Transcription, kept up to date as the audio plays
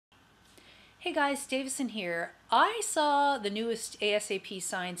Hey guys, Davison here. I saw the newest ASAP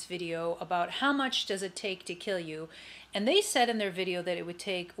Science video about how much does it take to kill you, and they said in their video that it would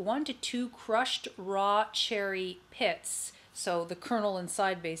take 1 to 2 crushed raw cherry pits, so the kernel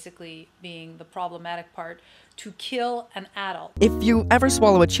inside basically being the problematic part, to kill an adult. If you ever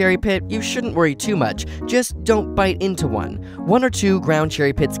swallow a cherry pit, you shouldn't worry too much. Just don't bite into one. 1 or 2 ground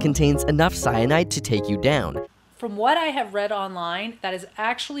cherry pits contains enough cyanide to take you down. From what I have read online, that is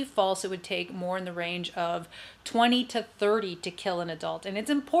actually false. It would take more in the range of 20 to 30 to kill an adult. And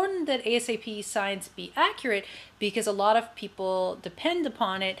it's important that ASAP science be accurate because a lot of people depend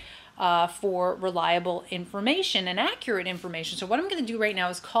upon it for reliable information and accurate information. So what I'm going to do right now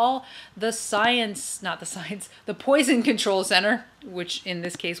is call the the Poison Control Center, which in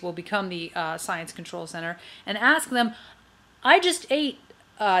this case will become the Science Control Center, and ask them, I just ate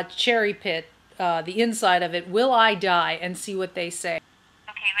a cherry pit, the inside of it, will I die, and see what they say.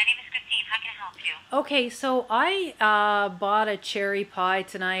 Okay, my name is Christine. How can I help you? Okay, so I bought a cherry pie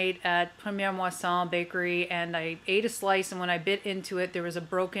tonight at Première Moisson Bakery, and I ate a slice, and when I bit into it, there was a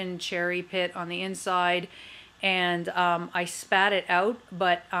broken cherry pit on the inside, and I spat it out,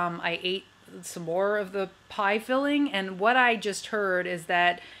 but I ate some more of the pie filling, and what I just heard is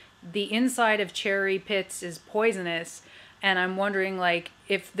that the inside of cherry pits is poisonous. And I'm wondering, like,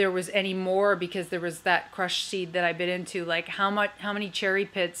 if there was any more, because there was that crushed seed that I bit into, like, how many cherry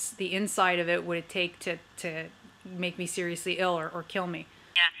pits, the inside of it, would it take to make me seriously ill or kill me?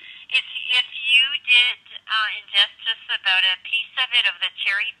 Yeah, if you did ingest just about a piece of it, of the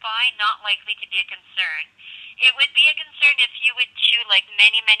cherry pie, not likely to be a concern. It would be a concern if you would chew, like,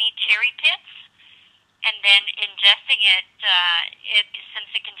 many cherry pits, and then ingesting it,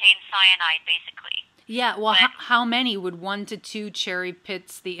 since it contains cyanide, basically. Yeah, well, how many would 1 to 2 cherry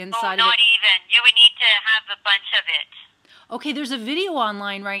pits, the inside of it? Not even. You would need to have a bunch of it. Okay, there's a video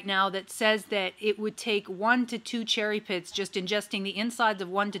online right now that says that it would take 1 to 2 cherry pits, just ingesting the insides of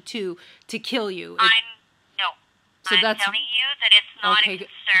 1 to 2, to kill you. I'm telling you that it's not a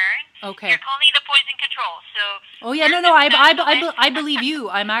concern. Okay. You're calling the poison control, so... Oh, yeah, no, I believe you.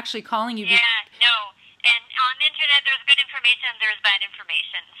 I'm actually calling you. Yeah, no. And on the internet, there's good information and there's bad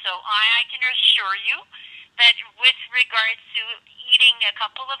information. So I can assure you that with regards to eating a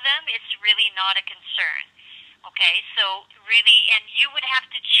couple of them, it's really not a concern. Okay, so really, and you would have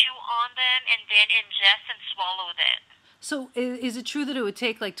to chew on them and then ingest and swallow them. So is it true that it would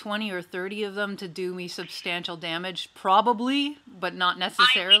take like 20 or 30 of them to do me substantial damage? Probably, but not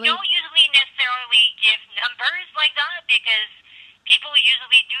necessarily? We don't usually necessarily give numbers like that because people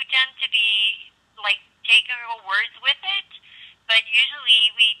usually do tend to be like taking your words with it, but usually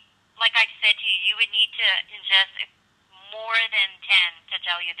like I said to you, you would need to ingest more than 10 to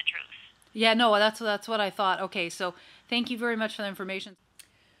tell you the truth. Yeah, no, that's what I thought. Okay, so thank you very much for the information.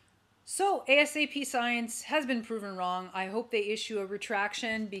 So ASAP Science has been proven wrong. I hope they issue a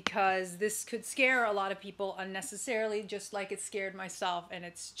retraction because this could scare a lot of people unnecessarily, just like it scared myself, and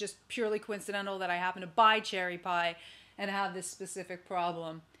it's just purely coincidental that I happen to buy cherry pie and have this specific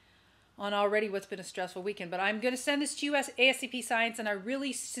problem on already what's been a stressful weekend. But I'm going to send this to you as ASAP Science, and I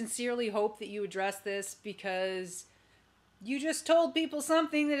really sincerely hope that you address this because you just told people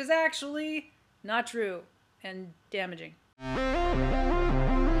something that is actually not true and damaging.